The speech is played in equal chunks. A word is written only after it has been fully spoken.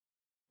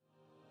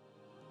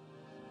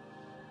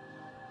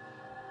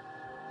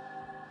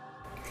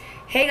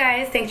Hey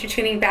guys, thanks for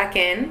tuning back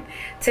in.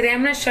 Today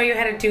I'm going to show you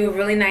how to do a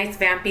really nice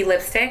vampy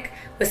lipstick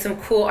with some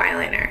cool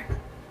eyeliner.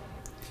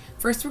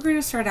 First we're going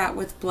to start out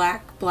with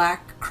black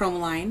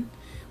chromoline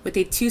with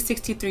a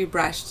 263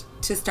 brush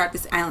to start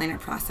this eyeliner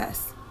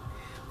process.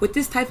 With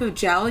this type of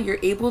gel, you're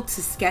able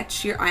to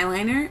sketch your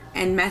eyeliner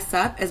and mess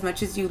up as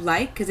much as you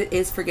like because it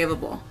is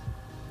forgivable.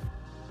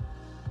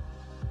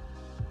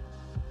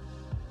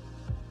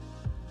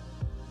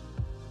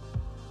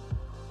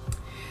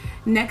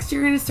 Next,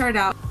 you're going to start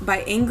out by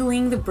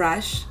angling the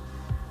brush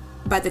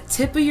by the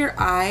tip of your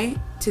eye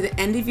to the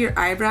end of your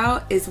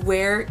eyebrow is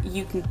where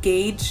you can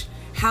gauge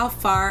how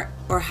far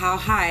or how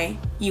high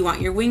you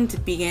want your wing to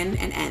begin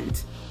and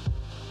end.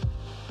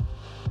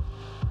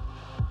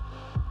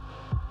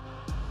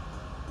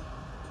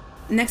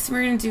 Next thing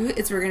we're going to do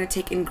is we're going to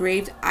take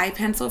engraved eye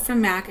pencil from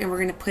MAC and we're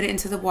going to put it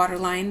into the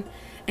waterline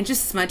and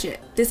just smudge it.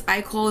 This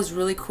eye kohl is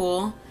really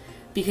cool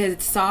because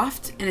it's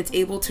soft and it's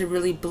able to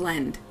really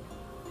blend.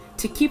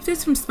 To keep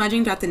this from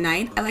smudging throughout the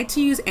night, I like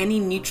to use any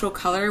neutral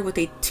color with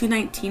a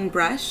 219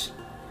 brush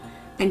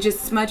and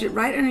just smudge it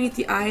right underneath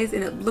the eyes,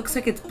 and it looks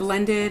like it's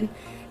blended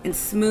and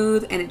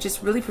smooth, and it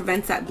just really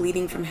prevents that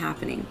bleeding from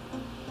happening.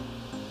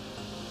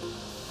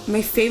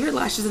 My favorite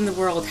lashes in the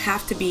world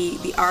have to be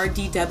the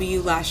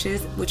RDW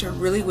lashes, which are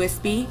really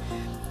wispy.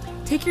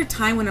 Take your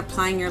time when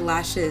applying your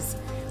lashes.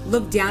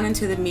 Look down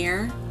into the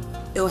mirror.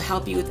 It will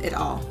help you with it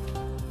all.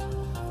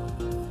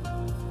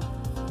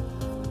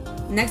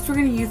 Next, we're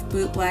going to use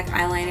Boot Black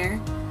eyeliner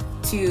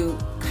to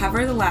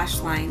cover the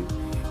lash line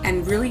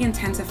and really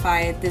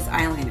intensify this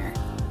eyeliner.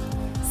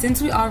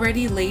 Since we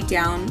already laid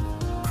down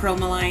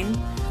chromoline,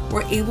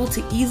 we're able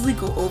to easily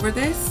go over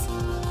this.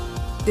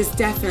 This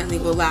definitely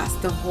will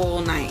last the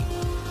whole night.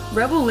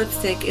 Rebel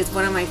lipstick is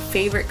one of my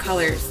favorite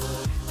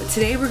colors, but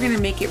today we're going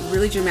to make it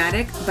really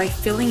dramatic by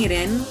filling it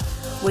in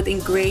with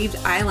engraved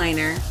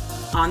eyeliner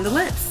on the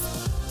lips.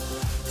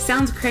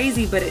 Sounds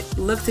crazy, but it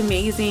looks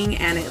amazing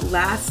and it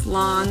lasts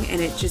long and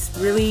it just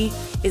really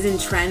is in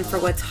trend for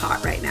what's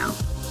hot right now.